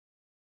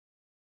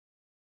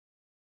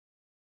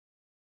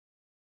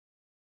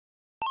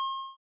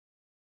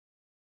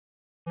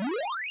Brave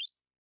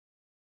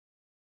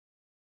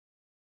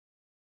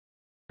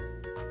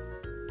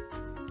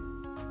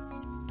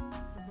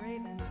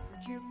and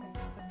cheerful,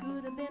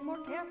 could have been more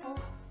careful.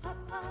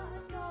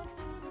 Putt-Putt goes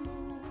to the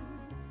moon.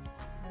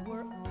 You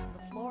were on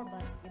the floor,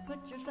 but you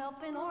put yourself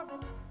in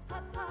orbit.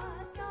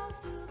 Putt-Putt goes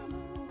to the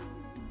moon.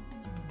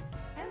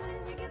 And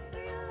when you get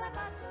there, you'll have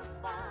lots of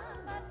fun,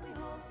 but we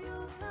hope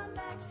you'll come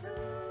back soon.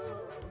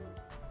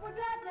 We're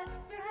glad that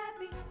you're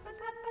happy, but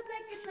Putt-Putt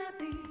make you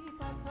snappy.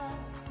 Putt-Putt,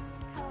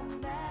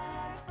 come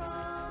back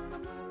from the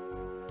moon.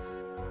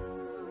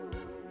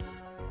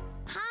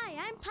 Hi,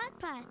 I'm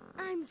Putt-Putt.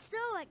 I'm so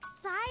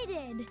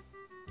excited.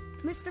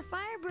 Mr.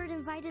 Firebird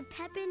invited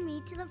Pep and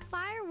me to the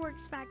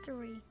fireworks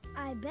factory.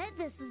 I bet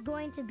this is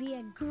going to be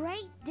a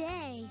great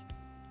day.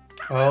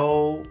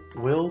 Oh,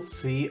 we'll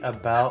see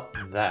about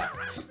that.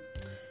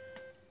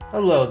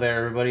 Hello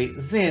there, everybody.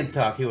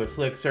 Xantok here with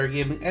Slickstar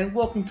Gaming, and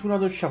welcome to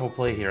another Shuffle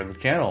Play here on the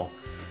channel.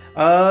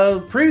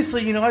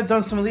 Previously, I've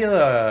done some of the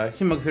other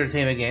Humongous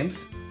Entertainment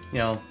games.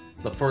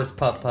 The first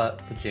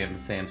Putt-Putt,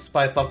 Pajamas Sam,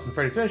 Spy Fox, and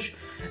Freddy Fish,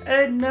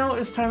 and now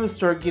it's time to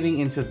start getting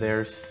into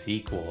their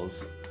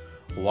sequels.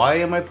 Why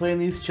am I playing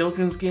these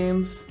children's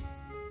games?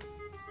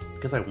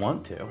 Because I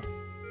want to.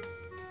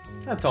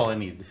 That's all I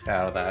need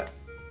out of that.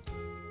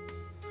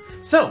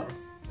 So,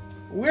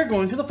 we're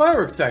going to the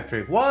fireworks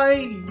factory.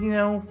 Why?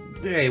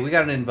 Hey, we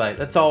got an invite.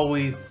 That's all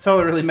that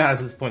really matters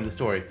at this point in the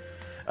story.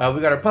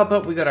 We got our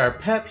Putt-Putt, we got our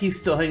Pep. He's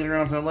still hanging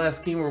around from the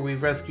last game where we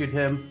rescued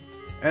him.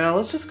 And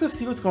let's just go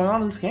see what's going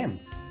on in this game.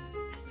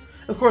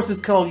 Of course,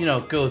 it's called,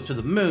 Goes to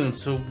the Moon,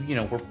 so,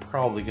 we're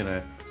probably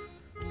gonna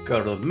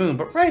go to the moon.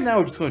 But right now,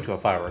 we're just going to a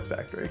fireworks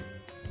factory.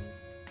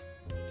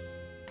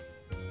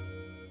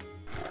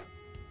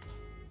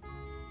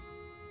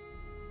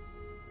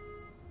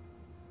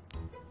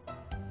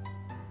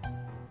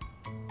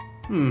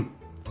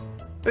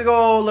 Big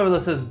old lever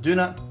that says, do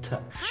not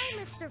touch. Hi,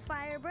 Mr.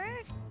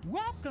 Firebird.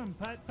 Welcome,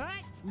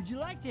 Putt-Putt. Would you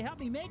like to help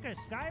me make a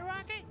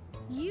skyrocket?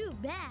 You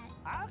bet.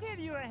 I'll give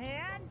you a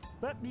hand,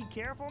 but be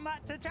careful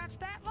not to touch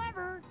that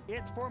lever.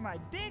 It's for my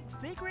big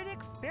secret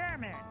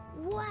experiment.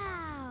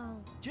 Wow.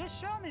 Just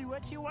show me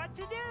what you want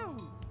to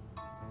do.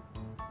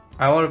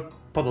 I want to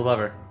pull the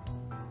lever.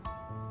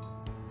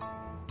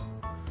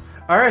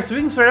 Alright, so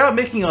we can start out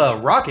making a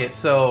rocket,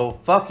 so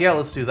fuck yeah,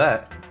 let's do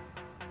that.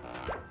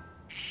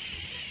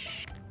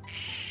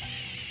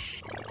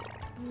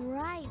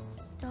 Bright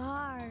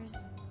stars.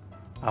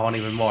 I want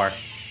even more.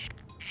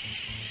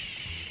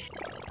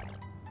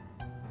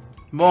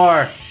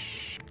 More!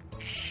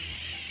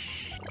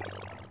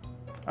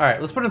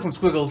 Alright, let's put in some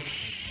squiggles.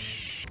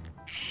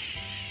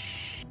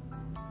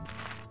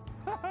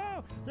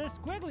 The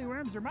squiggly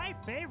worms are my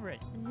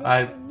favorite.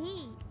 They're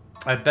neat.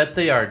 I bet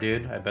they are,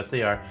 dude. I bet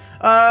they are.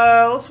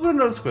 Let's put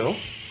another squiggle.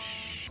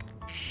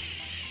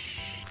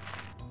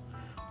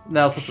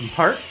 Now put some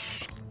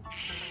hearts.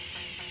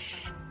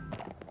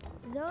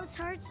 Those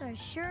hearts are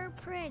sure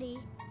pretty.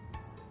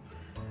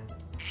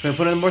 Gonna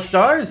put in more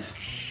stars.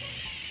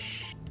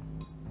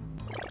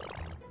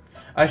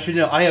 I should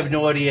know. I have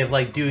no idea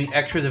if doing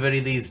extras of any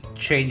of these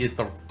changes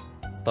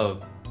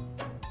the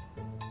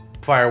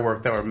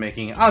firework that we're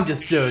making. I'm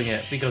just doing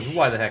it because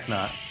why the heck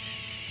not?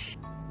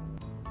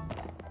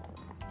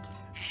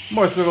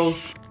 More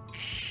squiggles.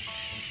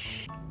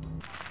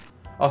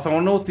 Also, I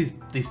want to know what's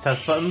these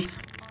test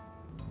buttons.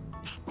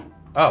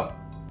 Oh,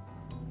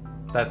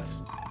 that's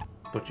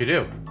what you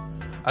do.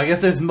 I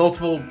guess there's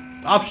multiple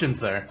options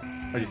there.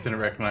 I just didn't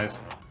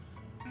recognize.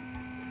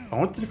 I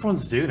wonder what the different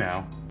ones do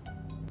now.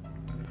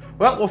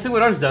 Well, we'll see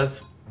what ours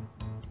does.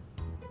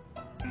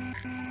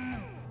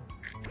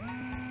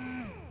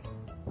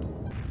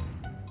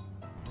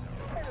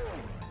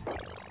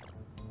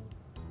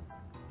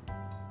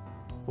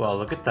 Well,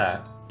 look at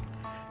that.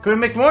 Can we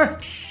make more?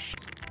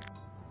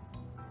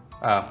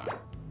 Oh.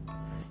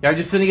 Yeah, I'm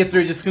just sending it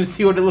through, just gonna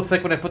see what it looks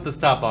like when I put this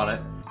top on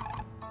it.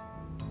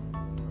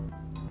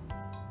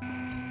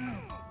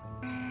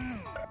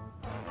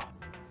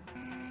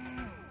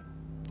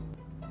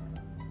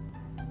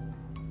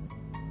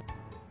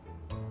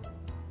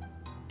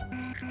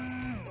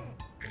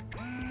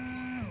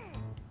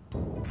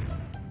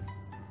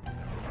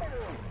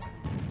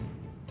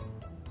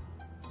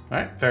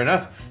 Alright, fair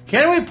enough.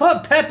 Can we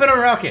put Pep in a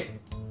rocket?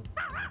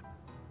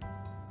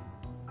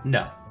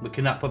 No, we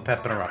cannot put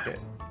Pep in a rocket.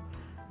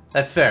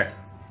 That's fair.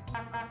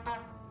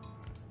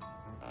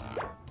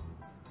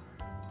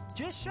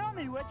 Just show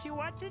me what you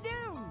want to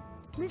do.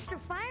 Mr.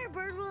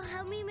 Firebird will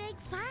help me make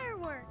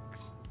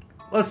fireworks.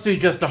 Let's do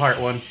just a heart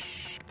one.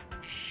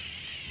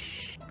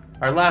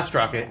 Our last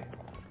rocket.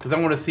 Because I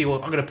want to see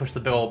what... I'm going to push the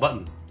big old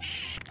button.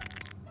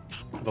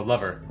 The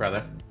lever,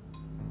 rather.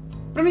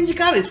 But I mean, you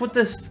got it. It's what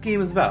this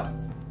game is about.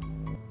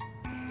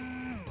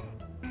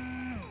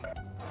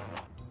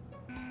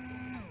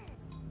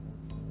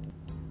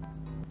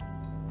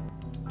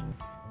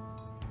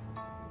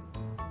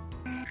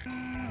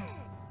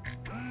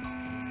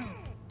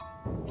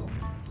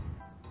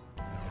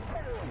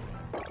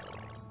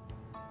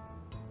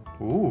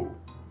 Ooh.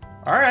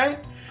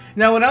 Alright.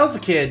 Now, when I was a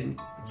kid,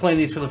 playing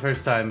these for the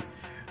first time,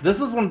 This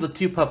is one of the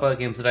two Putt-Putt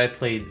games that I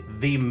played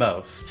the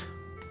most.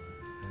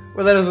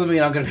 Well, that doesn't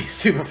mean I'm going to be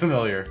super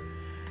familiar.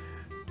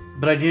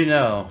 But I do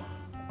know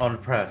I want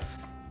to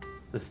press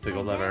this big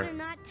old lever. Better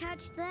not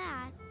touch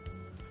that.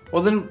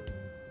 Well then,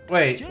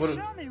 wait. Just What?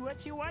 show me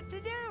what you want to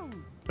do.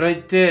 But I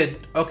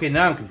did. Okay,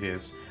 now I'm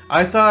confused.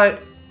 I thought.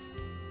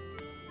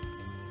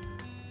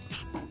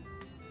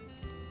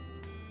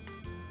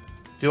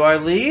 Do I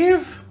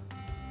leave?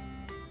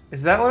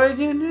 Is that what I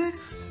do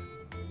next?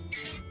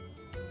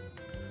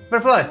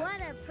 Butterfly.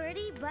 What a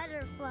pretty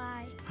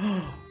butterfly.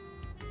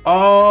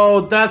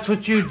 Oh, that's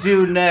what you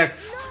do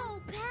next. No,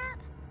 Pep.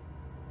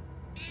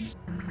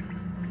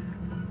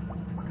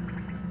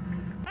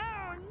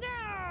 Oh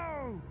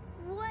no!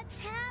 What's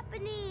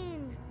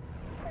happening?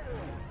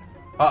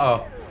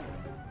 Uh-oh.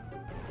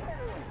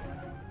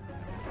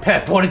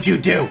 Pep, what did you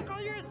do?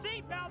 Buckle your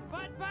seatbelt,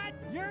 Putt-Putt.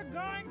 You're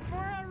going for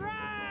a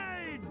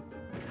ride.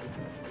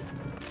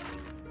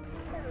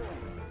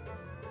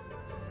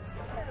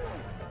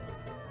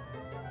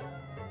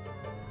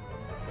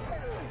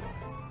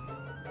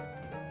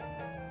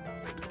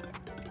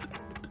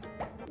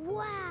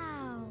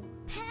 Wow.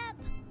 Pep,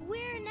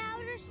 we're in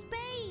outer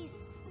space.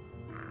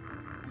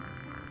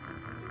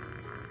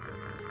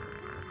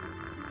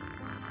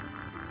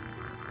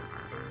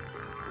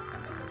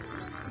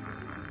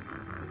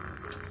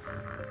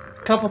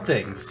 Couple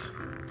things.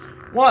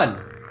 One,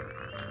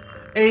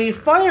 a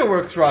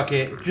fireworks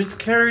rocket just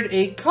carried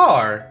a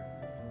car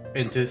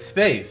into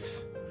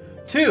space.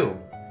 Two,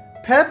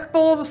 Pep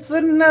all of a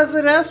sudden has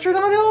an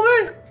astronaut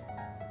helmet?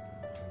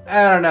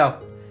 I don't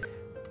know.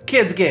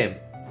 Kids game.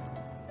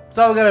 That's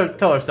all we gotta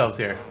tell ourselves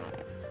here.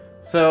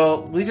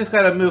 So we just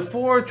gotta move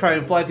forward, try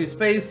and fly through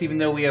space, even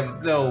though we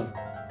have no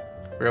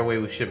real way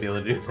we should be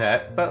able to do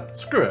that. But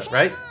screw it,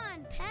 right? Come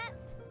on, Pep.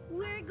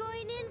 We're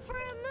going in for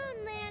a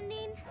moon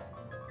landing.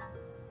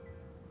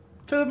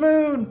 To the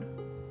moon!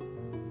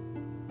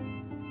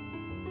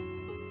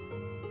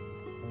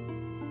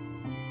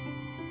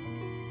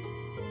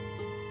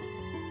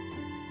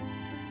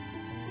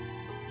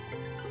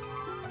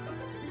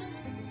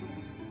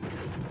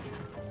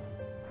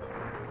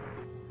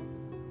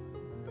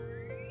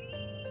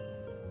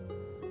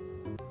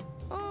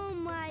 Oh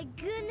my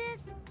goodness,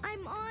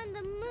 I'm on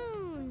the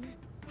moon.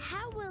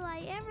 How will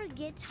I ever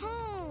get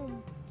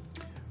home?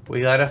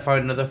 We gotta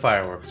find another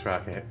fireworks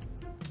rocket.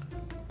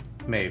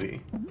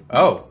 Maybe.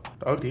 Oh.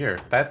 Oh dear.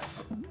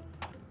 That's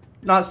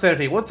not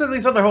sanity. What's in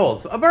these other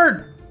holes? A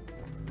bird!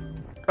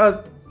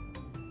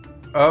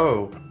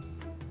 Oh.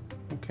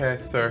 Okay,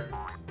 sir.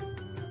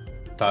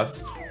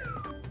 Dust.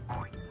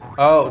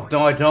 Oh, no,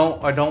 I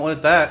don't. I don't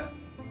want that.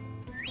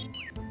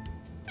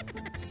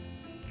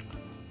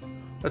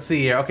 Let's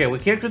see here. Okay, we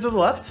can't go to the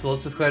left, so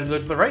let's just go ahead and go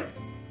to the right.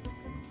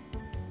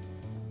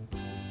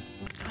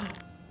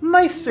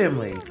 Mice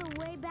family. All the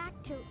way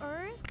back to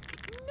Earth?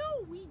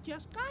 No, we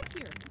just got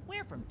here.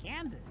 We're from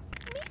Kansas.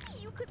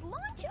 Maybe you could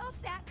launch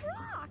off that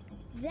rock.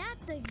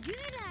 That's a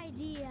good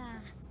idea.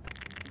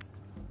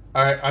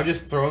 Alright, I'm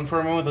just throwing for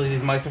a moment that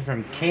these mice are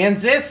from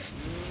Kansas.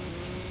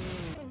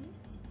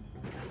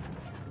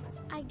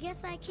 I guess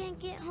I can't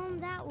get home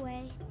that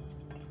way.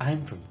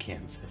 I'm from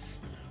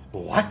Kansas.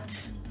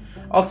 What?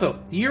 Also,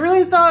 you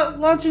really thought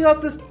launching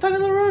off this tiny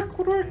little rock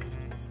would work?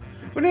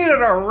 We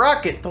needed a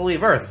rocket to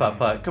leave Earth,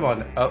 Putt-Putt. Come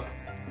on. Oh.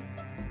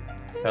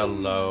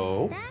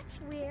 Hello. That's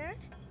weird.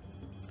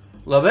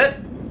 Love it.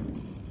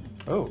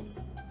 Oh.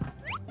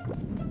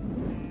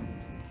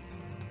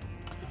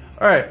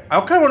 Alright, I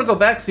kind of want to go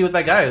back and see what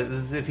that guy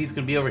is, if he's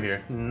going to be over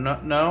here. No?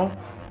 No?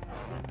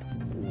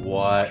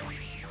 What?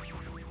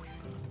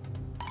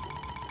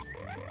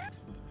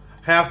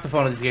 Half the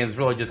fun of these games is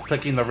really just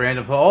clicking the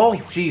random... Oh,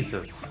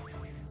 Jesus.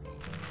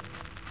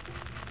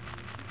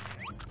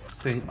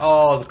 Seeing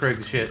all the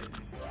crazy shit.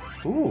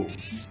 Ooh.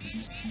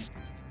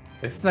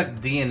 They snuck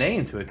DNA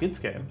into a kid's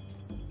game.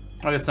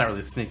 I guess it's not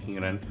really sneaking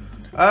it in.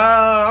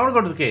 I want to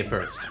go to the cave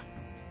first.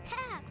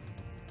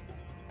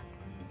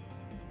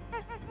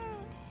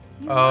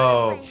 You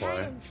Oh, wanna play boy.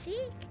 hide and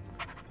seek?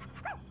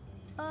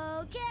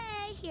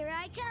 Okay, here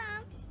I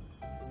come.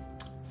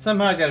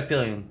 Somehow I got a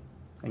feeling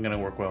I'm gonna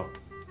work well.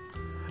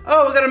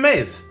 Oh, we got a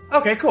maze.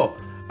 Okay, cool.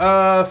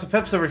 So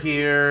Pep's over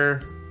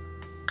here.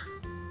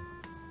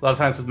 A lot of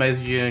times with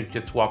mazes, you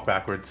just walk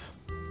backwards.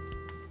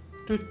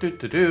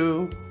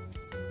 Do.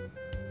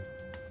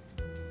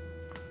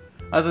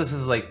 This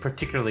is like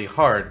particularly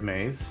hard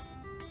maze.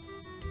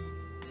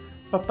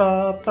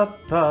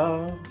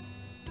 Ba.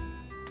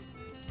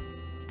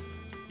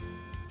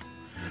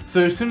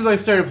 So as soon as I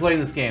started playing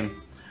this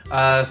game,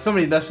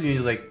 somebody messaged me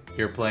like,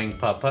 "You're playing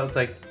Putt-Putt." It's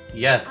like,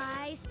 yes,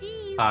 I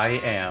see you. I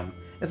am.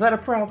 Is that a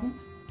problem?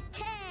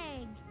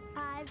 Peg,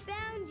 I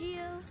found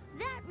you.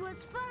 That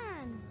was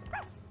fun.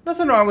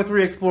 Nothing wrong with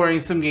re-exploring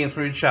some games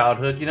from your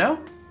childhood, you know?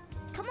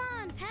 Come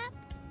on, Pep.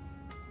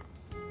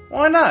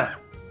 Why not?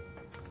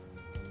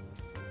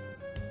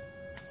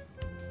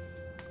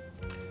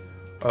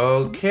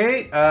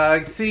 Okay,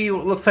 I see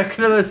what looks like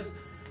another...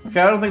 Okay,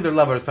 I don't think they're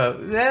lovers,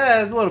 but...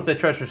 Yeah, it's a little bit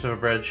treacherous of a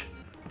bridge.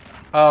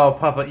 Oh,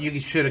 Putt-Putt, you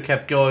should have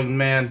kept going,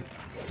 man.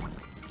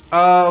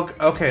 Oh,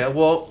 okay.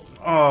 Well,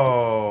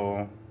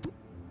 oh,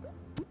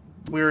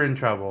 we're in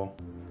trouble.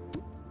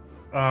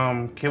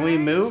 Can we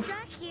move?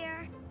 I'm stuck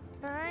here.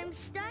 I'm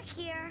stuck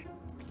here.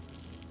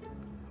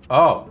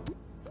 Oh.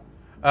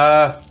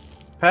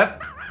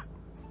 Pep?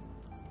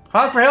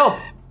 Honk for help!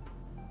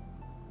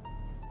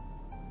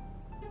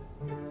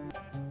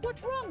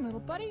 What's wrong, little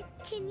buddy?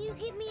 Can you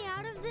get me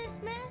out of this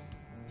mess?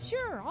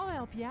 Sure, I'll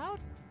help you out.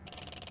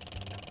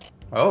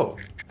 Oh.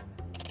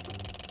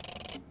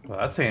 Well,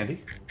 that's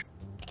handy.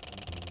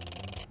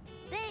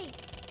 Thanks.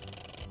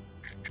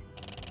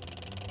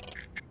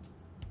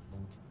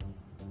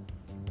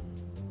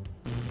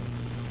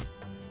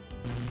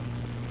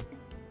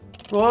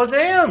 Well,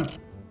 damn!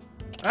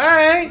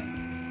 Alright!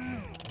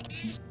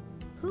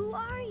 Who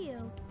are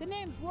you? The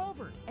name's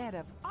Rover,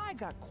 and I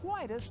got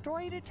quite a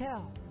story to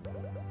tell.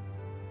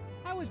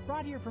 I was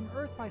brought here from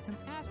Earth by some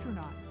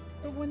astronauts,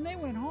 but when they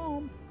went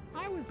home,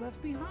 I was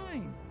left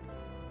behind.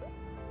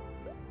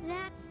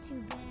 That's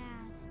too bad.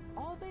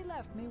 All they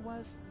left me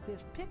was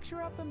this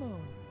picture of the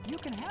moon. You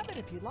can have it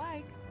if you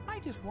like. I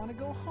just want to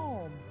go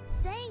home.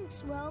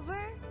 Thanks,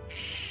 Rover.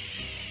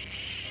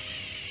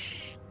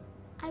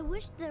 I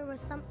wish there was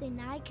something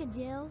I could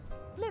do.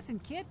 Listen,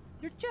 kid,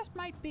 there just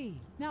might be.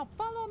 Now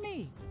follow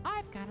me.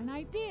 I've got an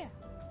idea.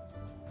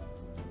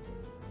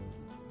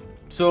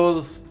 So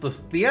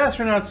the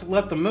astronauts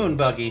left the moon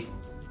buggy.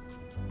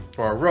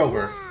 Or a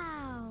rover.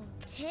 Wow!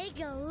 Take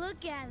a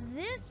look at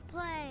this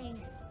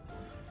place.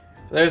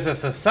 There's a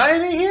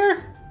society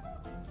here?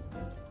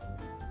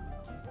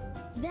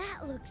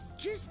 That looks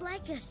just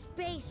like a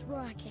space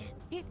rocket.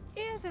 It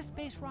is a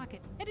space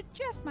rocket, and it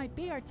just might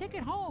be our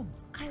ticket home.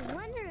 I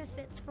wonder if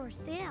it's for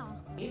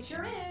sale. It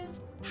sure is.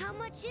 How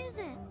much is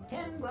it?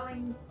 10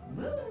 glowing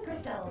moon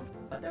crystals.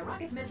 But the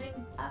rocket's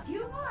missing a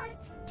few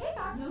parts. Take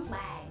our blue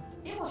flag.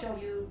 It will show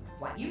you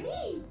what you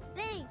need.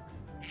 Thanks.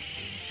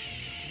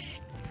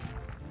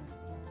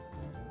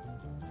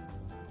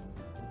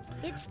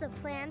 It's the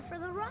plan for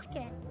the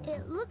rocket.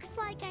 It looks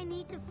like I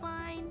need to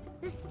find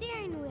the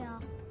steering wheel,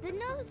 the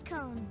nose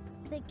cone,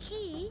 the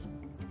key,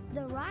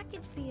 the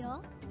rocket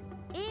fuel,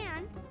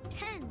 and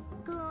 10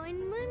 glowing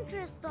moon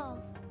crystals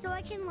so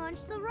I can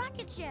launch the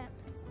rocket ship.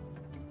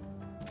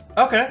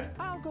 Okay.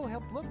 I'll go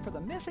help look for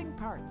the missing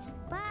parts.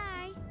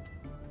 Bye.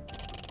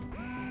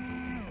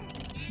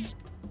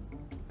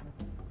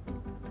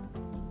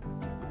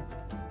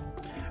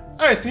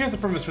 Alright, so here's the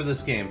premise for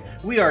this game.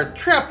 We are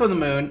trapped on the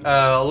moon,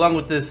 along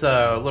with this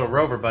little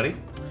rover buddy.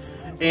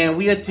 And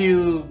we had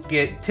to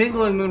get 10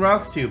 glowing moon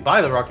rocks to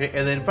buy the rocket,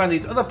 and then find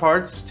these other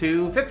parts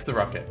to fix the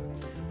rocket.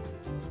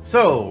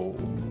 So,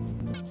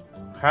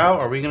 how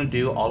are we going to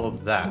do all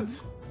of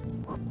that?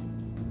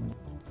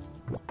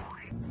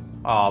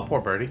 Aw,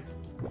 poor birdie.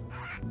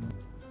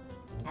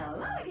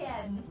 Hello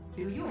again.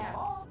 Do you have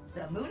all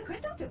the moon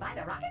crystals to buy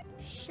the rocket?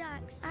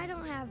 Shucks, I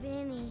don't have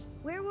any.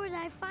 Where would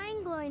I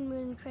find glowing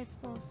moon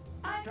crystals?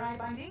 I tried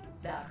finding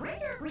the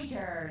crater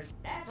creatures.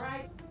 That's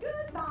right.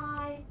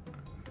 Goodbye.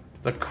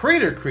 The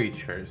crater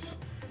creatures.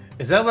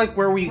 Is that like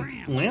where we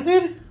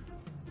landed?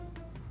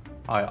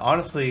 I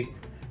honestly...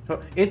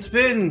 It's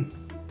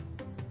been...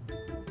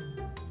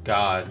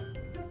 God.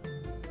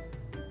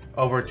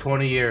 Over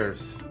 20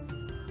 years.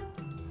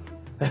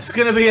 That's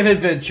gonna be an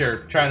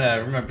adventure, trying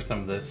to remember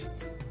some of this.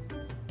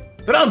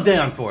 But I'm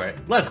down for it.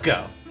 Let's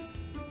go.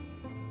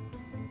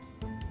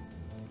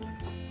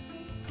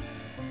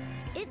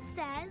 It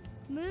says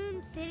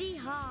Moon City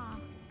Hall.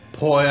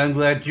 Boy, I'm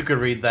glad you could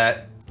read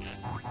that.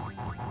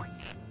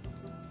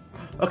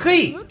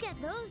 Okay. Look at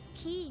those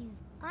keys.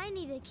 I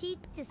need a key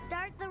to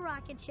start the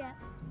rocket ship.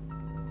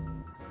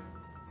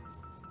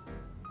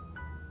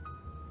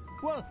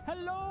 Well,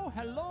 hello.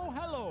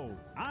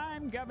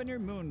 I'm Governor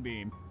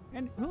Moonbeam.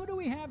 And who do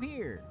we have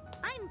here?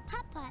 I'm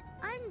Putt-Putt.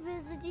 I'm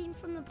visiting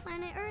from the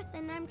planet Earth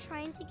and I'm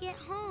trying to get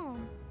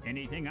home.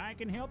 Anything I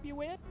can help you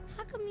with?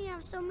 How come you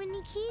have so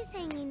many keys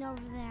hanging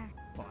over there?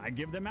 Well, I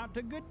give them out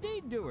to good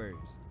deed doers.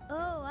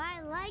 Oh,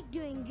 I like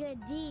doing good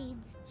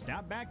deeds.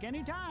 Stop back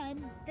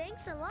anytime.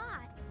 Thanks a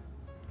lot.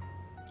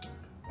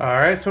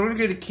 Alright, so we're gonna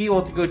get a key. We'll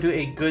have to go do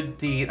a good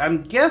deed.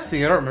 I'm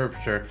guessing, I don't remember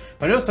for sure,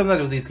 but I know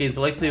sometimes with these games,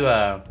 I like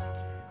to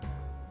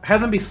have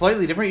them be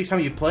slightly different each time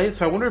you play it.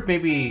 So I wonder if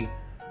maybe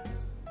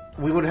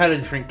we would have had a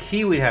different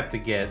key we'd have to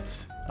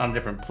get on a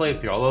different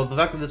playthrough. Although the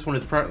fact that this one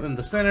is front and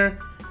the center,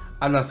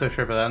 I'm not so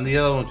sure about that. And the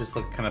other one just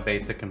looked kind of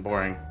basic and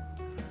boring.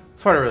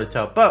 It's hard to really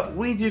tell. But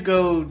we need to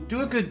go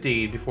do a good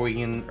deed before we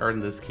can earn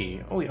this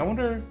key. Oh, wait, I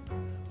wonder...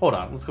 Hold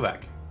on, let's go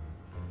back.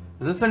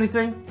 Is this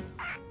anything?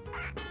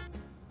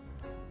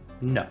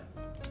 No.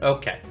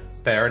 Okay,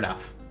 fair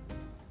enough.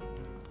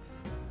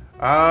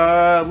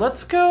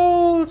 Let's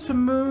go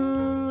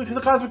to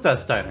the Cosmic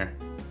Dust Diner.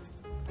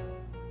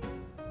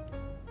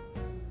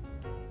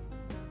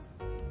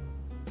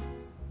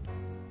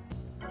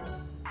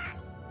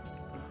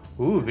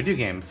 Ooh, video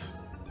games.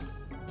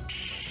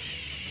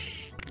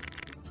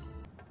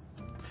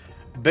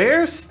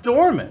 Bear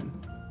Stormin'.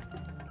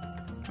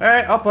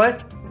 Alright, I'll play.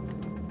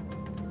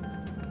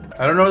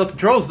 I don't know the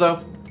controls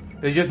though.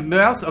 It's just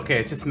mouse? Okay,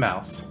 it's just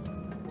mouse.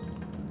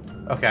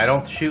 Okay, I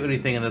don't shoot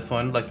anything in this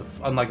one, like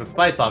unlike the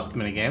Spy Fox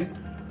minigame.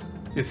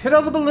 Just hit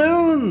all the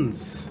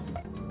balloons!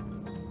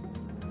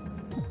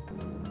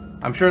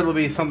 I'm sure there'll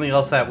be something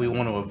else that we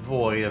want to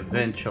avoid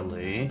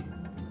eventually.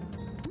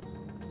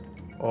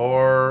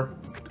 Or...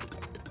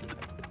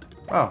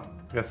 oh,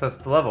 I guess that's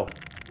the level.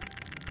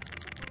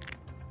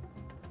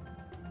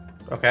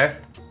 Okay.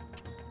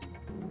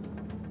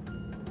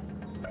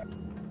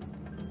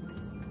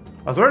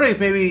 I was wondering if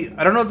maybe...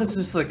 I don't know if this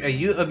is like a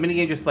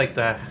minigame just like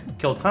to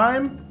kill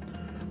time?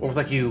 Or if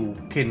like you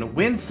can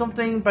win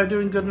something by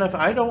doing good enough.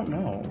 I don't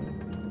know.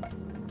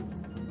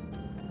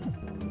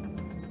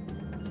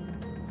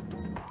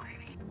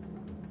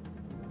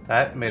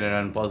 That made an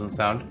unpleasant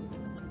sound.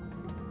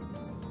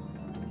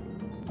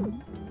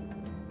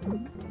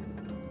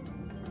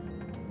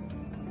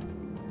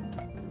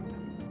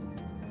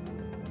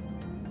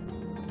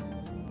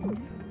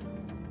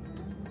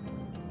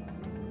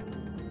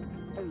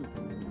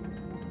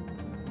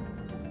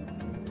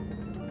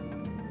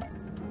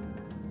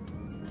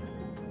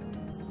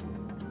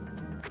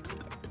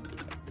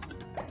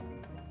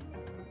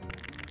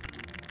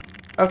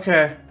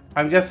 Okay,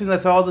 I'm guessing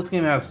that's all this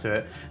game has to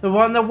it.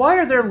 Now, why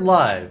are there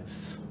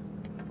lives?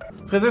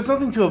 Because there's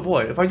nothing to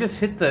avoid. If I just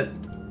hit the...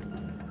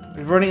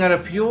 running out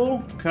of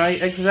fuel, can I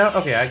exit out?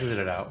 Okay, I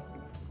exited out.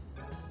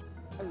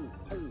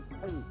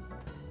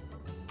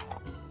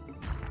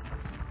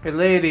 Hey,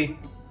 lady.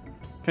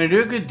 Can I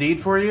do a good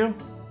deed for you?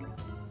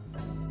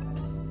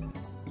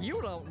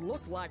 You don't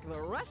look like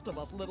the rest of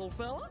us, little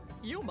fella.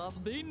 You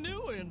must be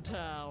new in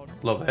town.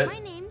 A little bit. My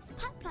name's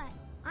Putt-Putt.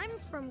 I'm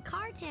from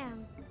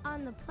Cartown,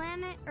 on the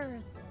planet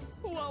Earth.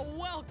 Well,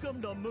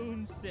 welcome to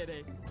Moon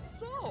City.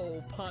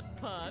 So,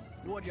 Putt-Putt,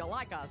 would you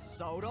like a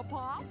soda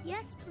pop?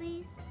 Yes,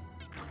 please.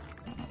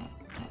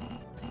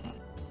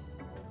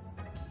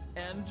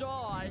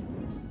 Enjoy.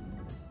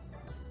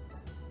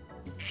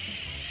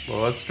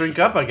 Well, let's drink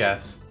up, I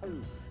guess.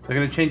 They're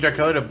gonna change our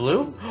color to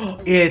blue?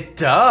 It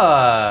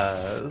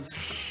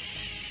does!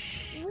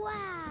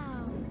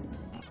 Wow.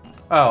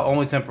 Oh,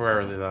 only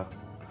temporarily, though.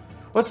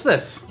 What's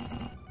this?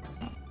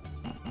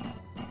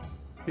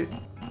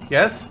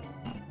 Yes?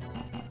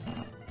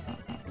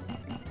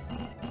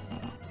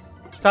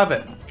 Stop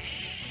it.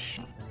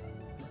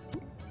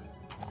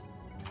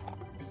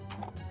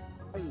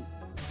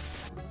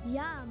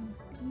 Yum.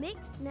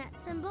 Mixed nuts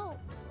and bolts.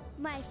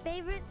 My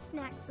favorite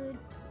snack food.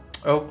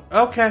 Oh,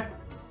 okay.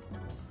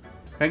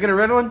 Can I get a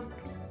red one?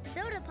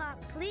 Soda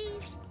pop,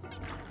 please.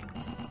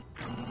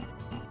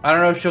 I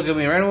don't know if she'll give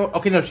me a red one.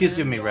 Okay, no, she's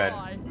giving me red.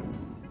 Enjoy.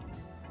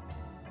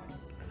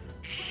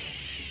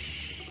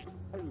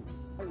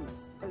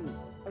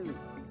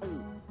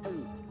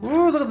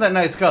 Ooh, look at that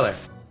nice color.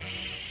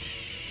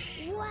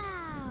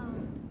 Wow.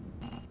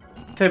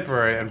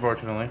 Temporary,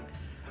 unfortunately.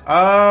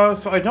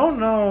 So I don't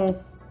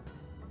know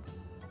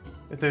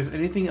if there's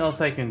anything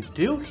else I can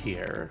do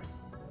here.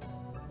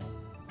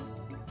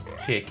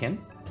 Chicken.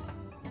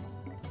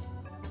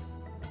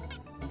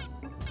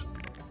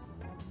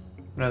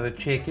 Another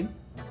chicken.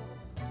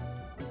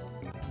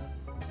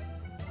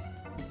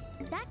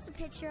 That's a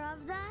picture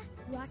of the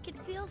rocket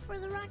fuel for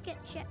the rocket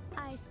ship.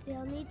 I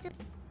still need to...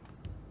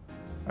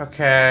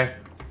 Okay.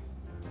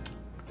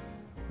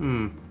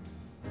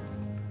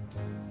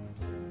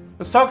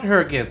 Let's talk to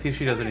her again, see if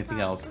she does anything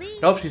else.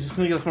 Nope, she's just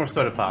gonna give us more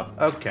soda pop.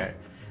 Okay.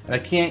 And I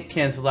can't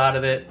cancel out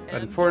of it,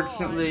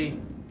 unfortunately.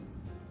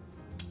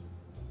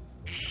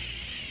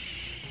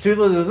 So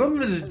there's nothing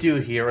to do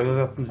here, or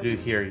there's nothing to do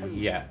here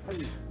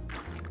yet.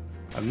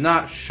 I'm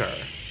not sure.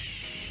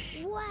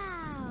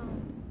 Wow.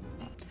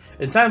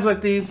 In times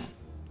like these...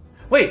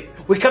 Wait,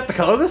 we cut the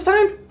color this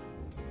time?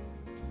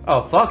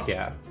 Oh, fuck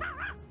yeah.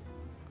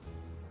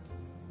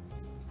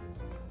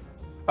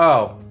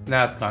 Oh,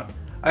 now it's gone.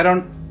 I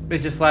don't... It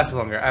just lasts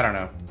longer. I don't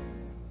know.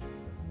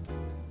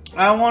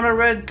 I want a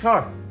red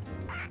car.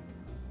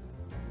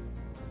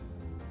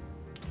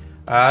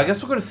 I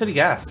guess we'll go to City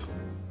Gas.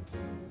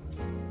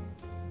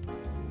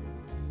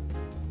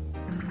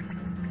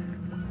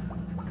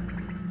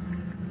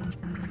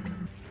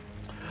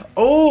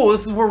 Oh,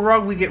 this is where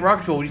we get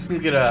rocket fuel. We just need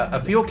to get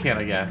a fuel can,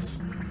 I guess.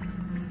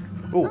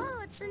 Ooh.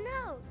 Oh, it's a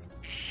note.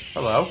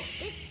 Hello.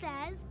 It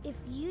says, if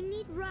you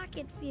need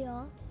rocket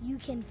fuel, you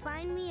can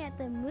find me at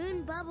the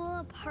Moon Bubble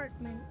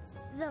Apartments.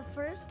 The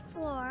first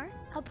floor,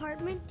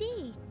 apartment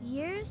D.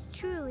 Yours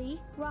truly,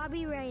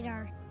 Robbie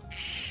Radar.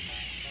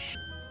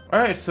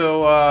 Alright,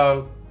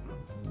 so,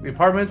 the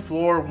apartment,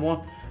 floor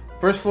 1.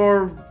 First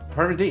floor,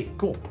 apartment D.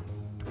 Cool.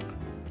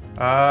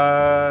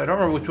 I don't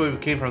remember which way we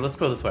came from. Let's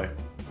go this way.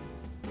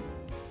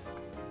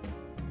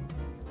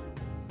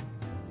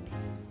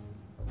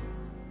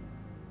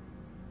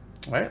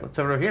 Alright, let's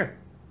head over here.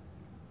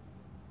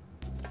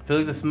 I feel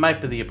like this might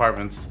be the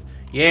apartments.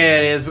 Yeah,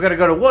 it is. We gotta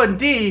go to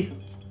 1D.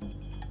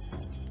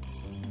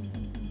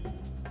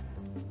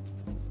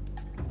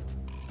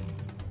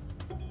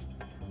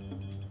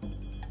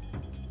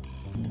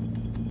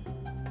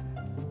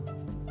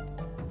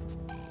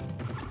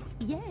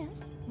 Yes,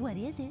 what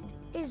is it?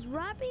 Is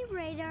Robbie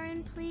Radar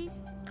in, please?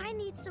 I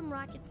need some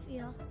rocket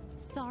fuel.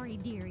 sorry,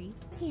 dearie.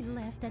 He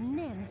left a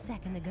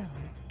nanosecond ago.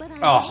 But I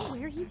Oh. know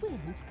where he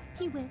went.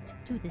 He went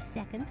to the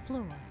second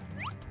floor.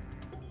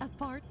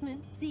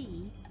 Apartment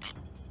C.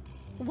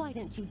 Why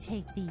don't you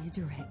take these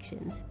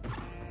directions?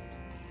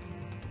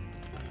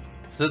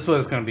 So this is what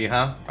it's gonna be,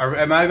 huh?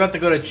 Am I about to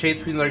go to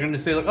Chase when they're gonna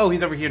say like, oh,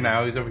 he's over here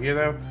now, he's over here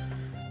though?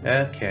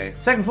 Okay.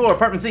 Second floor,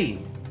 apartment C.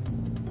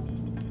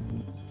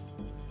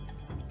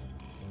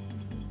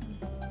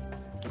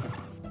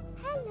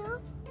 Hello,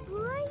 who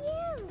are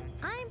you?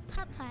 I'm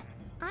Putt-Putt.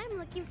 I'm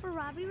looking for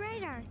Robbie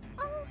Radar.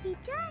 Oh, he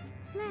just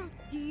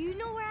left. Do you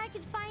know where I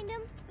could find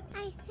him?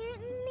 I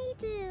certainly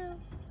do.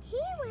 He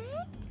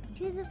went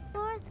to the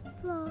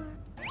 4th floor.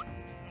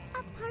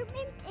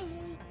 Apartment A.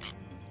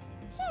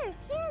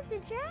 Here's the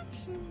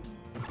directions.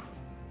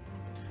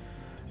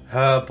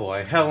 Oh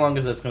boy, how long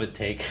is this gonna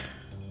take?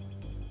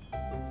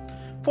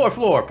 4th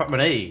floor,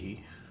 apartment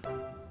A.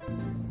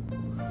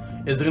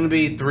 Is it gonna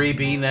be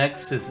 3B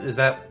next? Is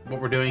that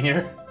what we're doing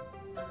here?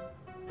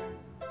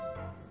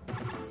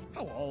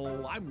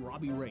 Hello, I'm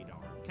Robbie Radar.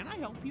 Can I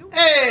help you?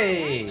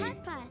 Hey! Hey,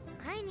 Putt-Putt.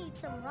 I need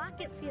some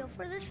rocket fuel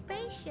for the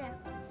spaceship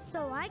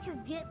so I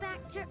could get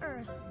back to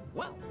Earth.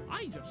 Well,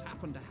 I just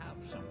happen to have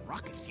some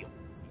rocket fuel.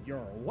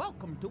 You're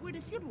welcome to it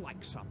if you'd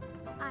like some.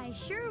 I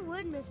sure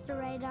would, Mr.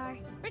 Radar.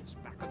 It's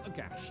back at the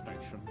gas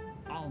station.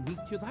 I'll meet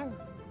you there.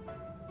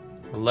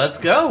 Let's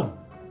go!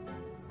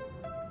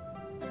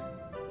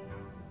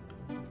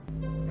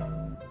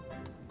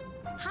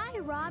 Hi,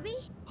 Robbie.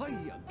 Hi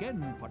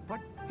again,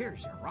 Putt-Putt.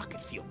 Here's your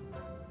rocket fuel.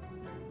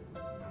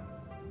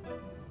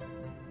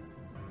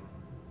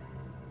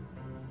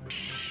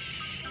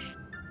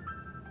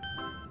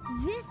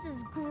 This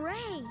is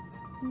great.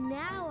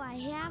 Now I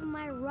have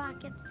my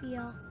rocket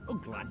fuel. Oh,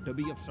 glad to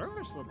be of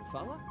service, little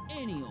fella.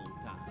 Any old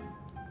time.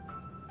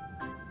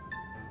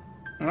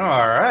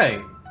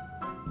 Alright.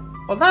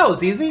 Well, that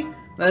was easy.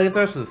 Now to get the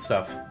rest of the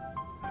stuff.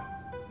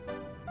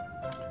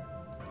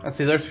 Let's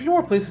see, there's a few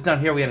more places down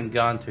here we haven't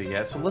gone to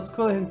yet, so let's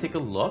go ahead and take a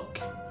look.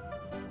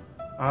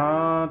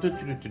 I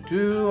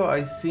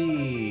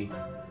see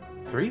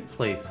 3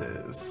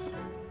 places.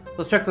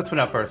 Let's check this one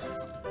out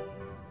first.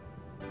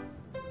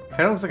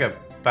 Kind of looks like a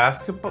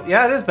basketball.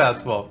 Yeah, it is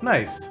basketball.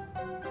 Nice.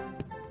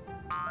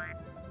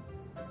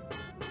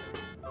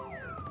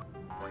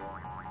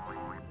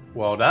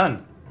 Well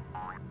done.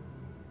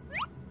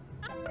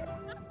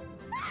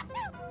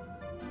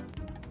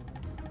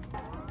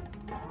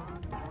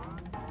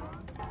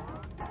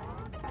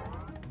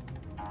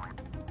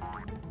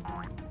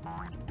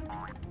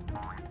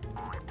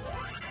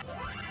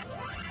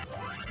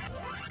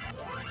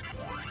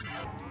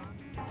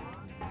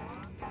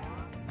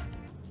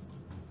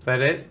 Is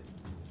that it?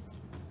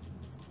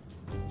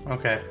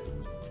 Okay.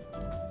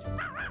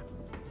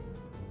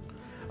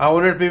 I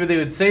wondered if maybe they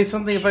would say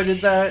something if I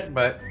did that,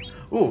 but...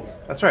 Ooh,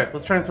 that's right.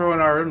 Let's try and throw in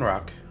our own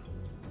rock.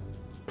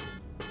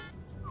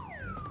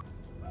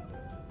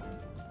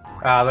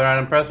 Ah, they're not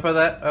impressed by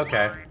that?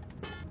 Okay.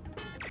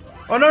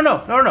 Oh, no,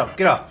 no, no, no.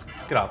 Get off.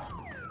 Get off.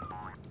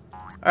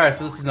 Alright,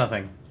 so this is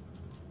nothing.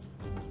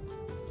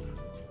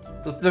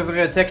 This looks like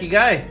a techie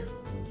guy.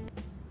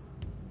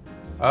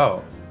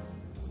 Oh.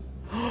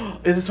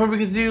 Is this where we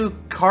can do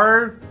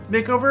car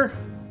makeover?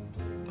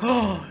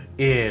 Oh,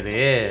 it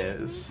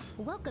is.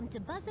 Welcome to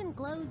Buzz and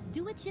Glow's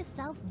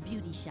Do-It-Yourself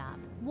Beauty Shop.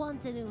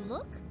 Want a new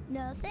look?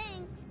 No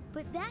thanks,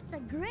 but that's a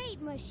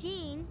great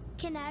machine.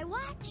 Can I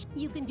watch?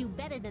 You can do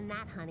better than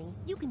that, honey.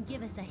 You can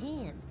give us a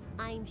hand.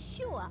 I'm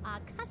sure our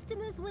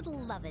customers would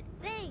love it.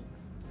 Thanks.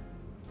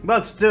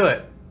 Let's do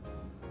it.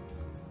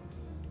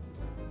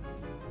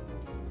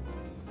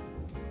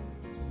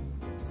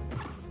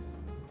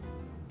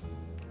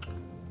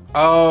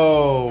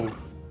 Oh,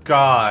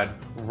 God.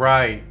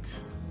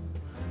 Right.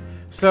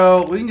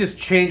 So, we can just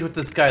change what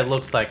this guy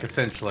looks like,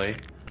 essentially.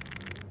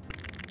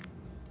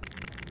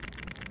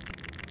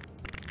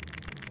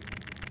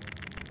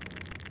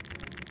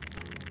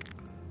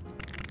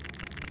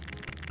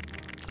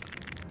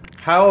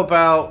 How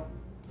about...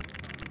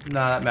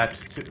 Nah, that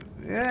matches too.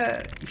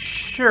 Yeah,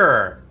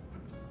 sure.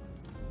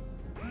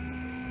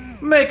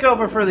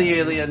 Makeover for the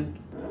alien.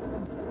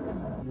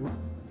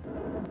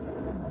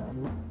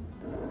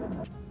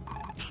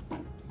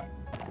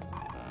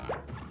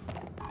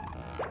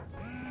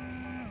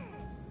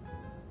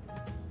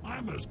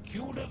 I'm as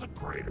cute as a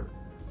crater.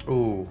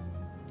 Ooh.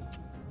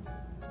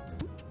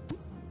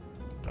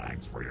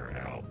 Thanks for your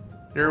help.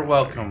 You're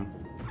welcome.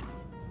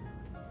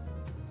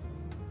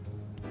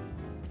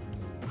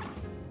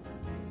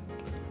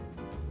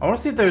 I want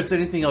to see if there's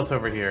anything else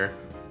over here.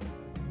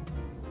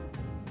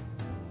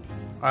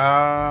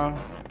 No,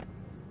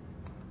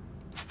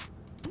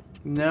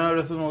 it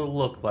doesn't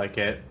look like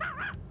it.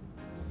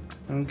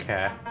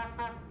 Okay.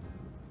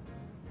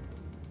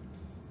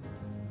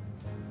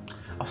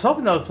 I was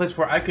hoping that was a place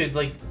where I could,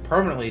 like,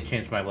 permanently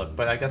change my look,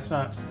 but I guess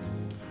not.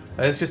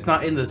 It's just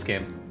not in this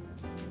game.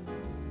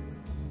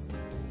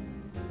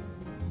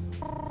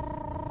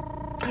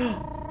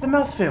 The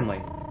mouse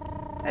family.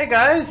 Hey,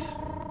 guys!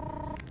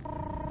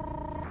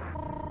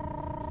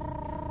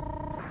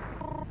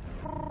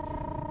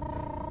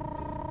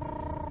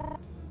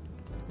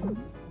 I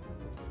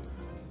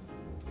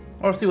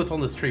want to see what's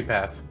on this tree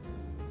path.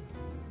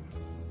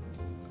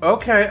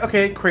 Okay,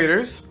 okay,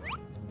 craters.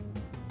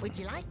 Would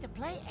you like to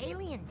play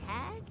alien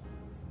tag?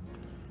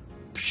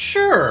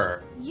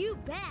 Sure. You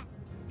bet.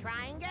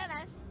 Try and get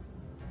us.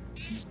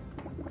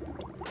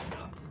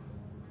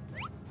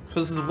 So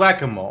this is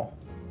whack-a-mole.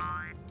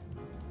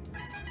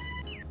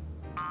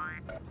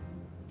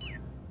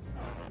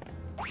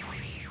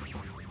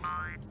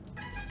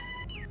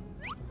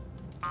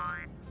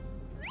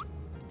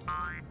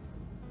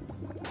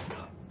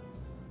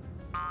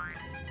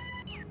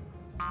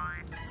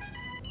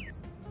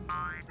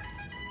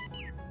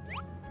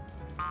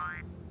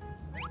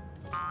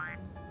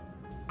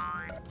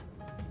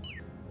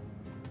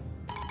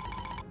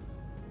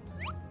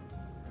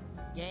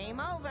 Game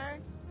over.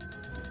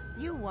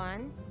 You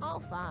won all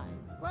 5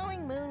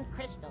 glowing moon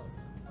crystals.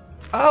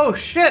 Oh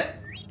shit!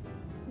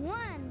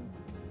 1,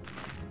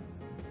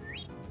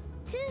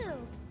 2,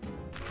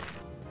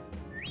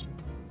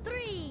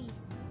 3,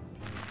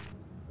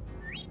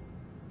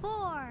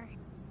 4,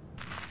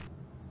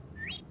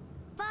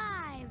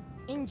 5.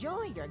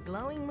 Enjoy your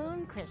glowing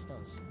moon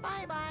crystals.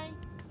 Bye-bye.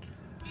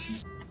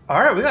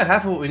 Alright, we got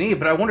half of what we need,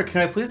 but I wonder,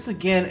 can I play this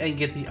again and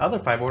get the other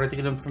 5, or would I have to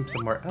get them from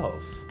somewhere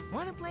else?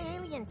 Want to play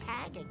alien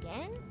tag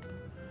again?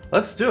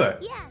 Let's do it.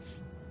 Yes.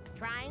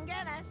 Try and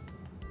get us.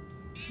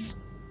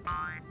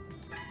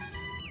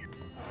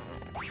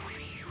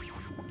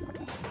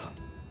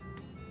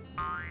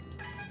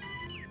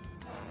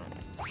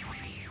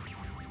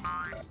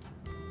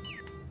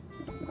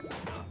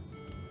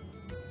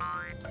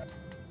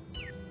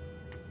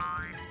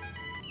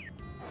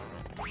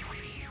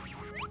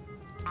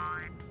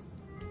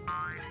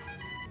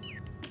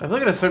 I feel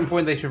like at a certain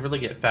point they should really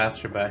get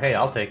faster, but hey,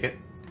 I'll take it.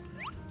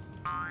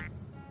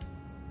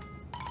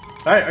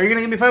 Alright, are you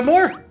gonna give me 5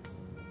 more?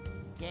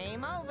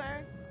 Game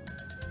over.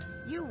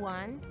 You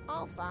won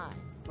all 5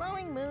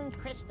 glowing moon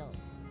crystals.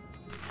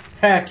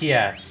 Heck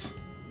yes.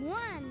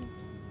 1,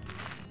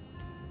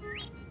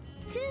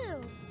 2,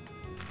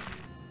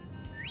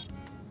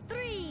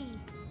 3,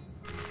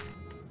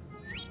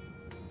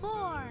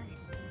 4,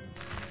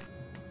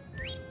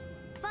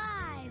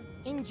 5.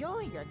 Enjoy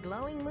your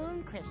glowing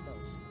moon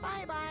crystals.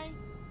 Bye-bye.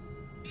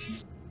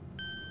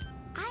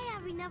 I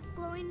have enough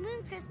glowing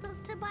moon crystals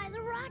to buy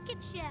the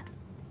rocket ship.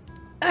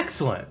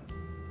 Excellent.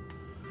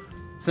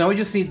 So now we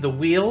just need the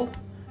wheel,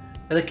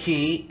 the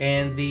key,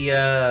 and the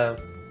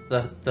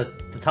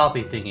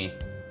toppy thingy.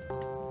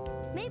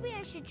 Maybe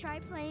I should try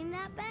playing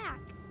that back.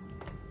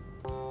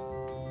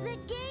 The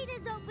gate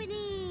is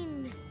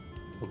opening.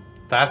 Well,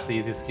 that's the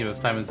easiest game of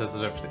Simon Says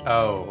I've ever seen.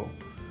 Oh,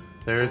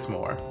 there's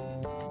more.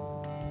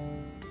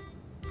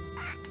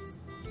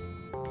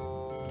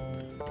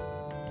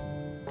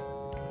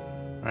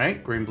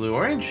 Alright, green, blue,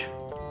 orange.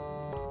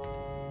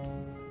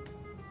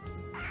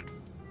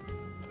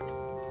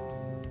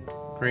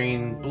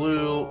 Green,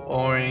 blue,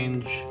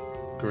 orange,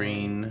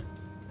 green.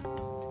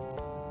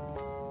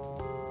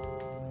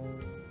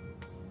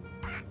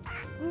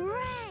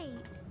 Great!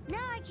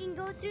 Now I can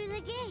go through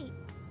the gate.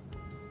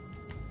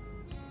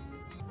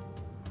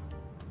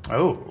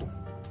 Oh.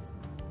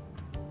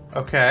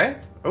 Okay.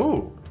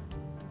 Oh.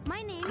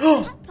 My name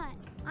is Putt-Putt.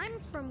 I'm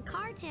from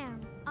Cartown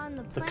on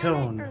the planet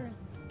cone. Earth.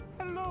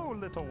 Hello,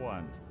 little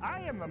one.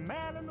 I am the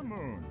man in the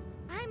moon.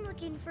 I'm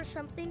looking for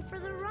something for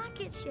the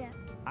rocket ship.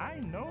 I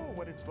know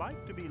what it's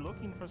like to be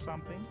looking for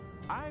something.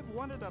 I've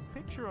wanted a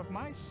picture of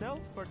myself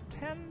for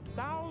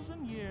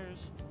 10,000 years.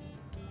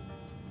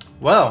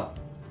 Well,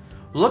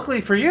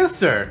 luckily for you,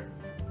 sir,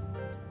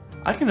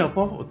 I can help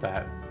out with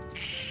that.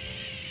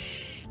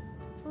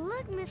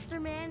 Look,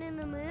 Mr. Man in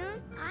the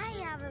Moon, I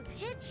have a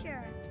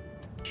picture.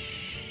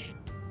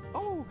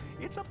 Oh,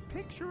 it's a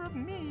picture of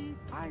me.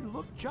 I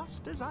look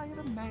just as I had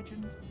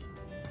imagined.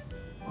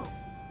 Oh,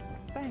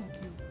 thank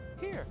you.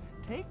 Here,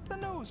 take the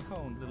nose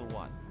cone, little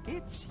one.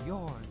 It's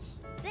yours.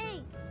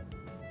 Thanks.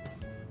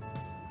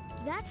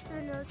 That's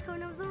the nose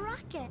cone of the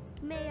rocket.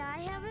 May I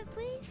have it,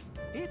 please?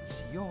 It's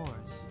yours.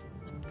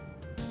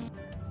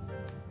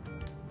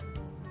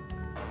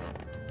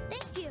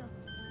 Thank you.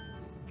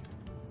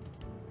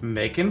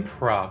 Making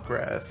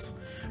progress.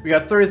 We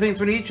got 30 things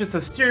we need, just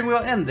the steering wheel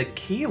and the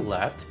key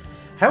left.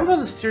 Haven't done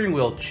the steering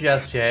wheel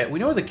just yet. We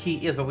know where the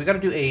key is, but we gotta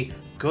do a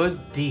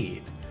good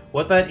deed.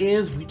 What that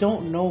is, we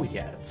don't know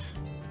yet.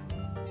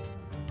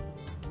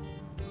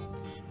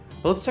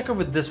 But let's check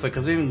over this way,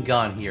 because we haven't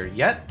gone here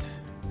yet.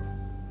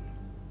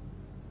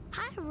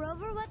 Hi,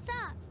 Rover, what's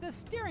up? The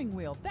steering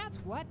wheel, that's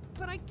what,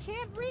 but I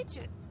can't reach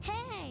it.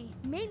 Hey,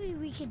 maybe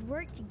we could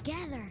work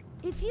together.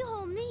 If you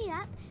hold me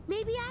up,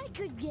 maybe I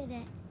could get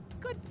it.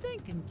 Good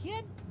thinking,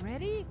 kid.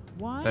 Ready?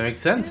 1, That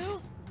makes sense.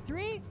 2,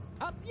 3,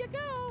 up you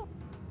go.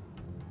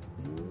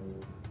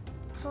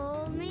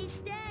 Hold me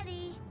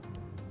steady.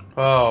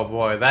 Oh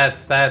boy,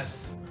 that's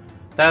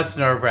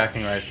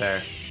nerve-wracking right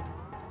there.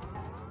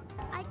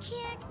 I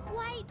can't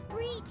quite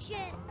reach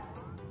it.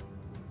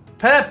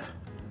 Pep,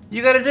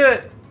 you gotta do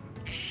it.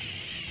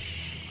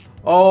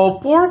 Oh,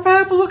 poor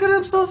Pep, look at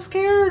him, so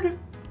scared.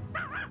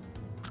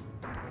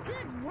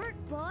 Good work,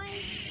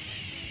 boys.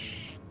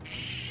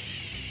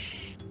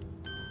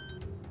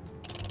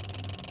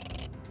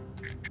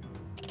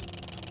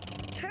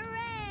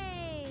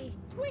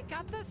 We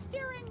got the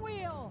steering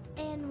wheel!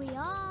 And we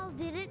all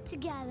did it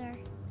together.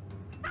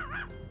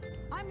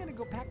 I'm gonna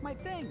go pack my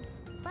things.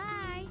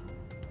 Bye.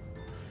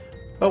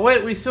 But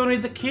wait, we still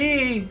need the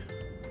key.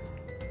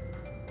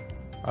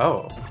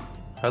 Oh,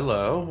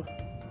 hello.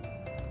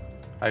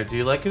 I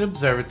do like an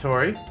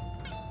observatory.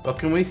 What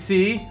can we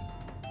see?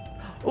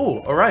 Oh,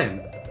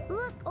 Orion.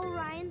 Look,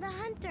 Orion the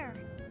Hunter.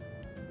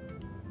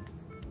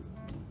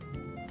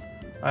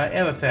 I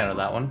am a fan of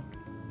that one.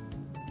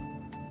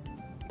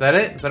 Is that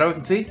it? Is that all we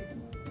can see?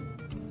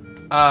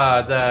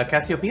 The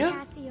Cassiopeia?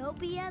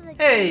 Cassiopeia the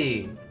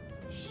Hey!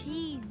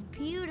 She's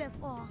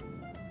beautiful.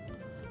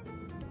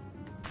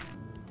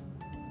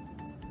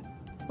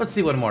 Let's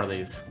see one more of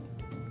these.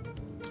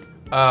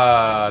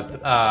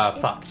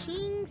 Fuck. It's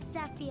King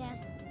Cepheus.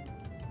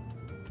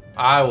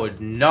 I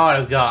would not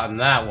have gotten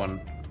that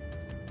one.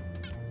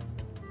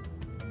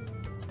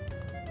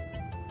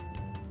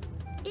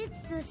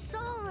 It's the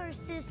solar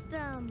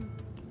system.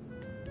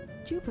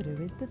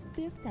 Jupiter is the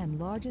 5th and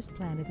largest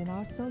planet in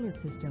our solar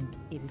system.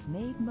 It is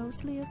made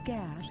mostly of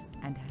gas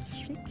and has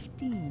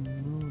 16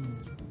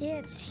 moons.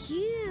 It's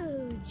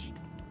huge.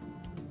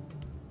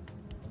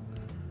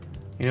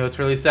 You know what's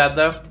really sad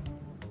though?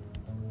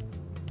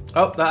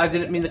 Oh, I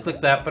didn't mean to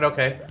click that, but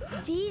okay.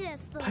 Feed us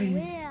the Bye.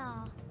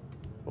 wheel.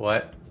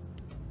 What?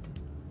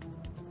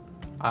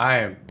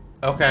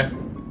 Okay.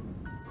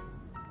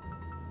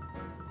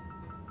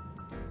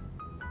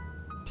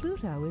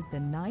 Pluto is the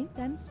 9th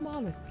and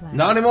smallest planet.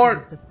 Not anymore. It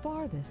is the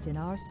farthest in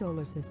our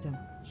solar system.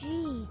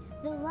 Gee,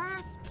 the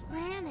last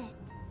planet.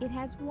 It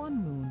has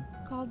one moon,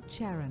 called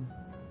Charon.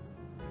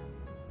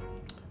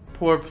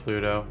 Poor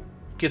Pluto.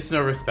 Gets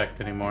no respect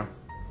anymore.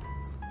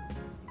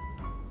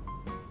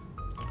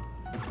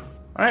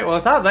 Alright, well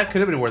I thought that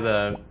could have been where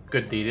the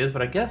good deed is,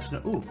 but I guess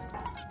no. Ooh.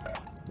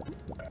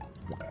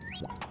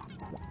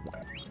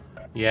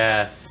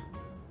 Yes.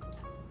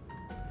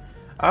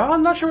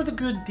 I'm not sure what the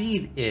good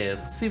deed is.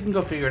 Let's see if we can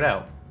go figure it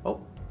out. Oh.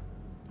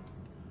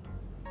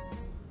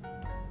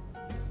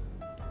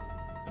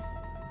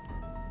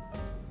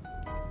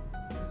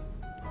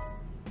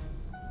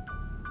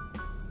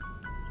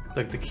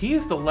 Like, the key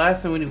is the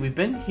last thing we need. We've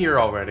been here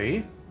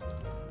already.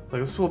 Like,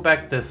 let's go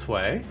back this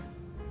way.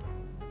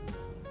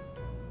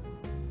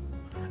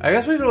 I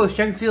guess we can always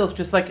check and see if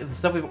just like the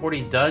stuff we've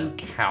already done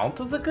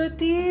count as a good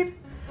deed.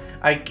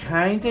 I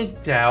kinda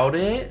doubt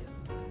it.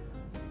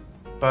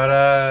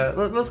 But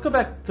let's go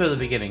back to the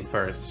beginning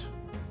first.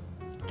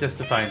 Just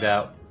to find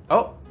out.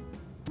 Oh.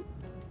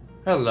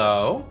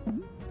 Hello.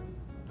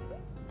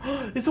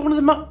 It's one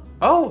of the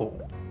oh.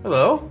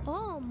 Hello.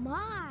 Oh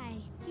my.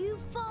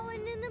 You've fallen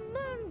in the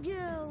moon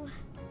goo.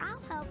 I'll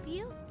help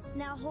you.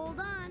 Now hold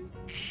on.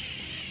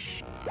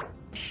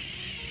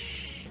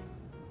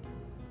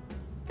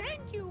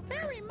 Thank you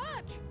very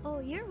much. Oh,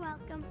 you're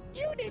welcome.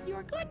 You did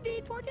your good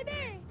deed for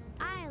today.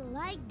 I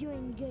like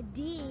doing good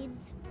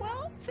deeds.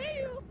 Well, see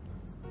you.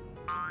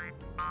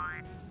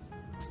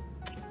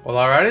 Well,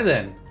 alrighty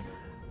then.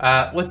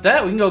 With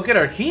that, we can go get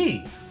our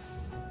key.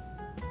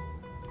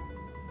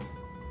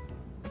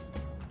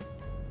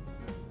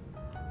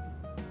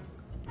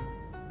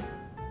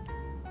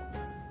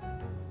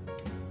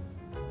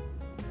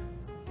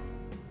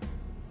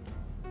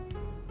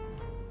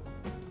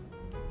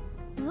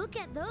 Look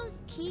at those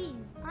keys.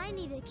 I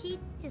need a key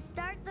to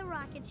start the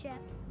rocket ship.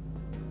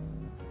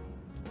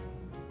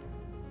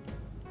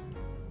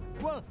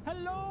 Well,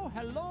 hello.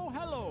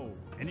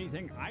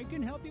 Anything I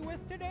can help you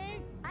with today?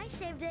 I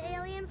saved an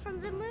alien from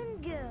the moon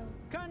goo.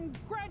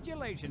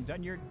 Congratulations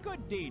on your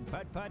good deed,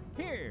 Putt-Putt.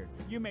 Here,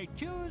 you may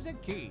choose a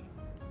key.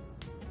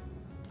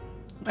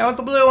 I want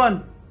the blue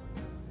one.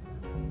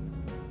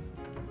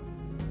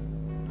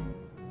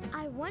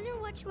 I wonder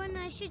which one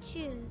I should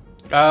choose.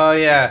 Oh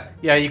yeah.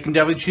 Yeah, you can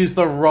definitely choose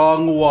the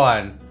wrong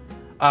one.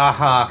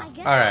 I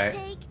guess Alright.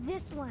 I'll take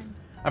this one.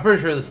 I'm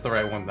pretty sure this is the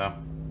right one though.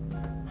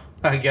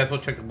 I guess we'll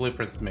check the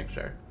blueprints to make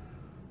sure.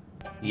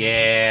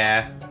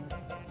 Yeah.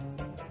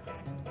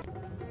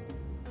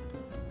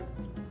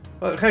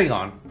 Well, hang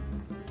on.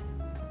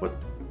 What?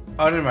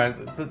 Oh, never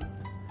mind.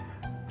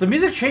 The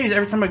music changes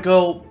every time I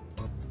go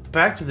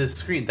back to this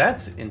screen.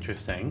 That's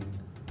interesting.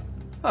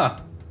 Huh.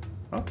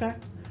 Okay.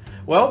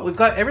 Well, we've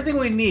got everything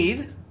we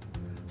need.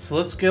 So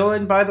let's go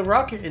and buy the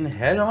rocket and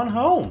head on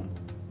home.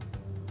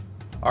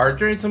 Our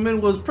journey to the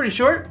moon was pretty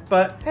short,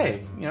 but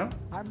hey, you know.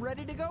 I'm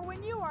ready to go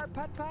when you are,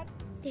 Putt-Putt.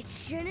 It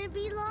shouldn't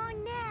be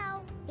long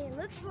now. It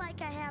looks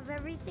like I have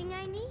everything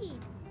I need.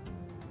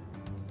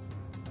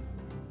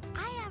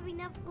 I have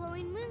enough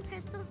glowing moon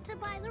crystals to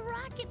buy the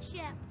rocket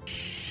ship.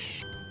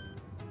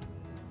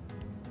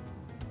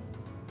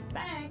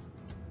 Thanks.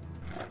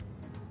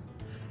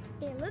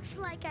 It looks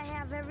like I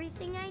have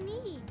everything I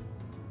need.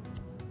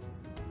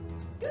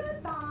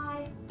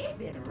 Goodbye. It's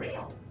been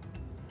real.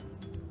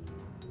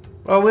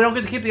 Oh, we don't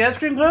get to keep the ice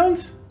cream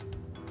cones?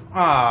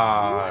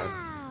 Ah.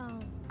 Wow.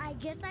 I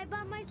guess I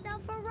bought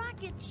myself a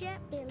rocket ship.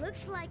 It looks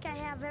like I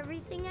have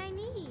everything I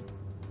need.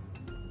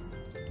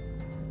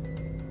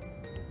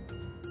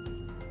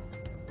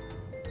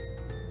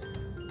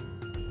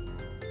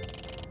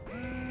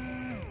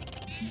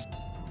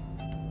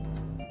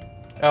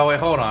 Oh, wait,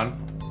 hold on.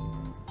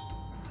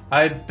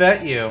 I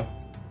bet you...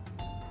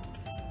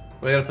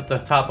 We gotta put the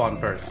top on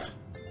first.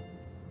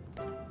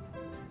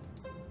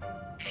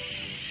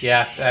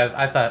 Yeah,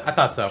 I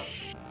thought so.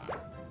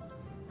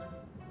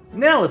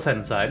 Now let's head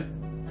inside.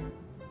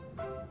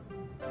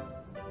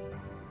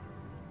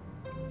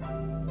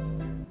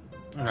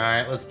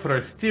 Alright, let's put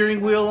our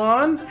steering wheel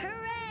on.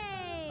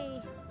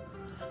 Hooray!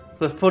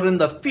 Let's put in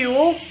the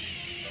fuel.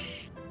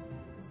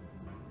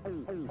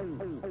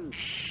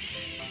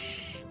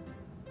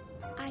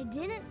 I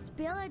didn't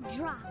spill a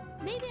drop.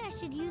 Maybe I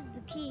should use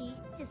the key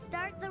to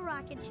start the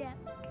rocket ship.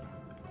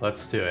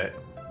 Let's do it.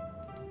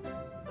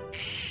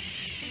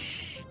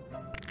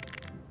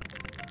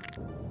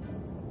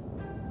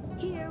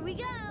 Here we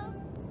go.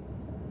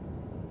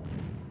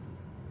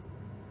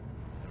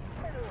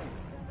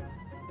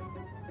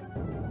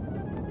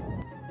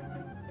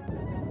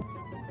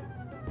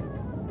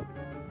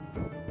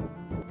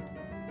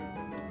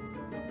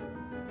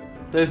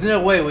 There's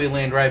no way we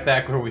land right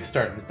back where we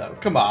started, though.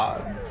 Come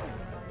on.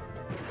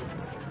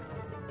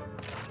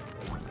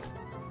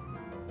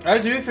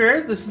 Alright, to be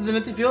fair, this is an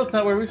empty field. It's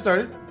not where we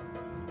started.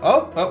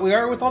 Oh, but we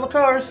are with all the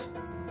cars.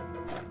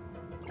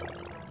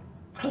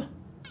 Putt-Putt,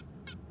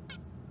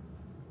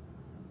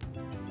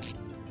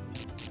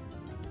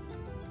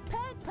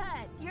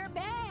 you're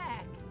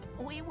back.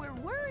 We were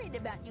worried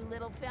about you,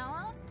 little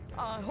fella.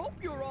 I hope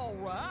you're all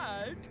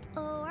right.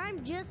 Oh,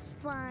 I'm just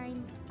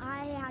fine.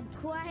 I had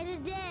quite a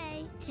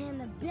day,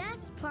 and the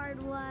best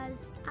part was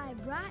I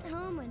brought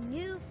home a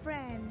new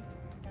friend.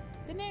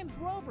 The name's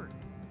Rover.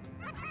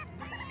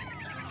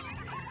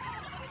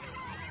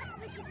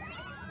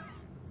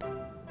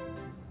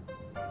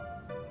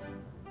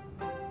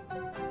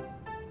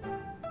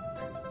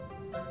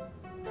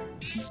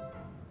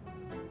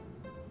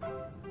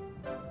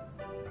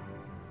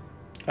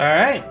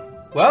 Alright.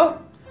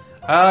 Well,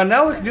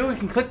 now we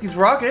can click these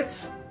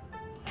rockets.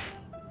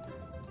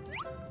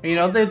 You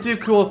know, they do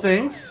cool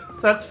things.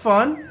 So that's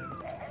fun.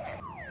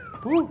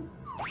 Woo.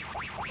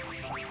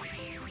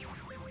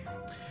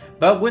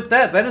 But with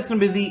that, that is going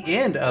to be the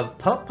end of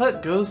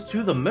Putt-Putt Goes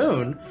to the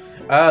Moon.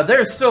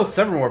 There's still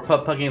several more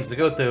Putt-Putt games to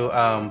go through,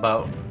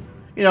 but,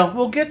 you know,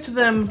 we'll get to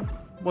them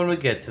when we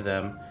get to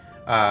them.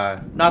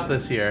 Not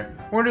this year.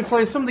 We're going to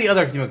play some of the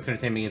other Humux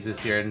Entertainment games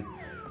this year, and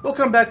we'll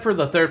come back for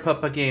the third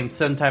Putt-Putt game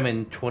sometime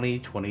in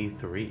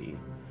 2023.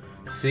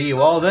 See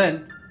you all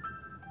then.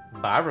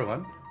 Bye,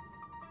 everyone.